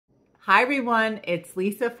Hi everyone, it's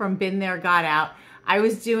Lisa from Been There, Got Out. I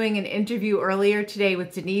was doing an interview earlier today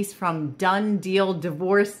with Denise from Done Deal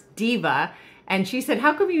Divorce Diva, and she said,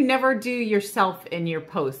 how come you never do yourself in your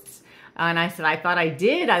posts? And I said, I thought I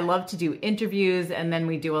did. I love to do interviews, and then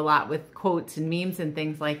we do a lot with quotes and memes and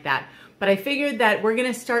things like that. But I figured that we're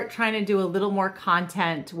gonna start trying to do a little more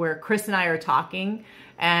content where Chris and I are talking,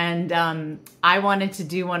 and I wanted to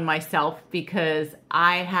do one myself because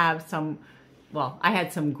I had some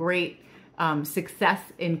great success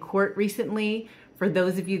in court recently. For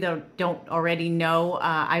those of you that don't already know,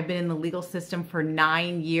 I've been in the legal system for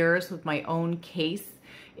 9 years with my own case.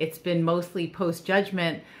 It's been mostly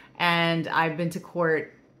post-judgment, and I've been to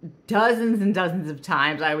court dozens and dozens of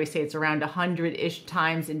times. I always say it's around 100-ish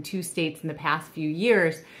times in 2 states in the past few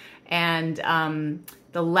years. And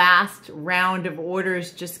the last round of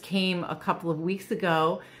orders just came a couple of weeks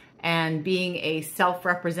ago. And being a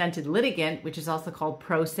self-represented litigant, which is also called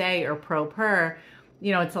pro se or pro per,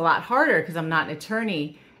 you know, it's a lot harder because I'm not an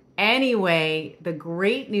attorney. Anyway, the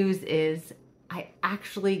great news is I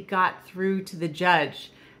actually got through to the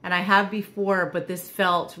judge. And I have before, but this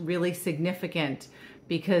felt really significant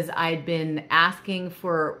because I'd been asking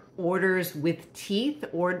for orders with teeth,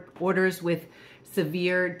 or orders with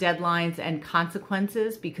severe deadlines and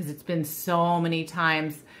consequences, because it's been so many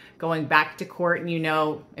times going back to court. And you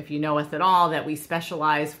know, if you know us at all, that we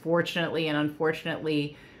specialize, fortunately and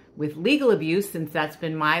unfortunately, with legal abuse, since that's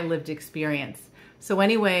been my lived experience. So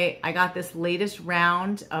anyway, I got this latest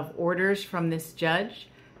round of orders from this judge,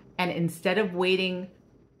 and instead of waiting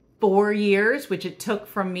 4 years, which it took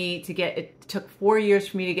for me to get, it took 4 years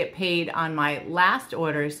for me to get paid on my last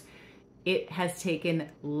orders, it has taken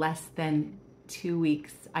less than 2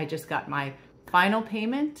 weeks. I just got my final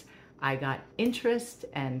payment. I got interest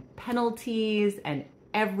and penalties and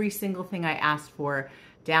every single thing I asked for,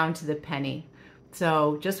 down to the penny.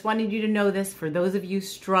 So just wanted you to know this, for those of you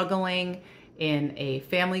struggling in a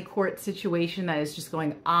family court situation that is just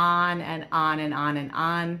going on and on and on and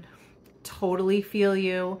on. Totally feel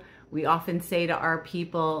you. We often say to our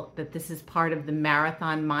people that this is part of the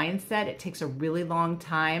marathon mindset. It takes a really long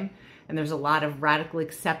time, and there's a lot of radical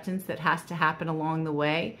acceptance that has to happen along the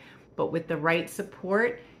way. But with the right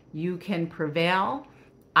support, you can prevail.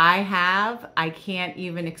 I can't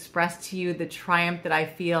even express to you the triumph that I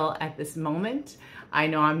feel at this moment. I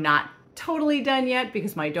know I'm not totally done yet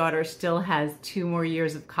because my daughter still has 2 more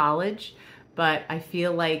years of college, but I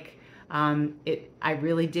feel like I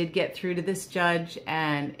really did get through to this judge,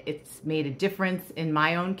 and it's made a difference in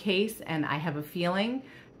my own case. And I have a feeling,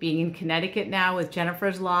 being in Connecticut now with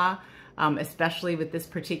Jennifer's Law, especially with this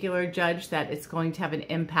particular judge, that it's going to have an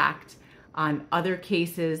impact on other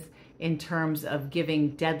cases in terms of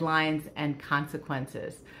giving deadlines and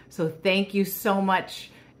consequences. So thank you so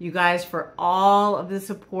much, you guys, for all of the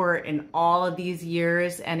support in all of these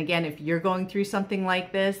years. And again, if you're going through something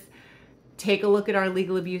like this, take a look at our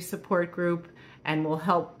legal abuse support group, and we'll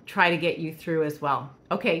help try to get you through as well.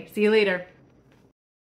 Okay, see you later.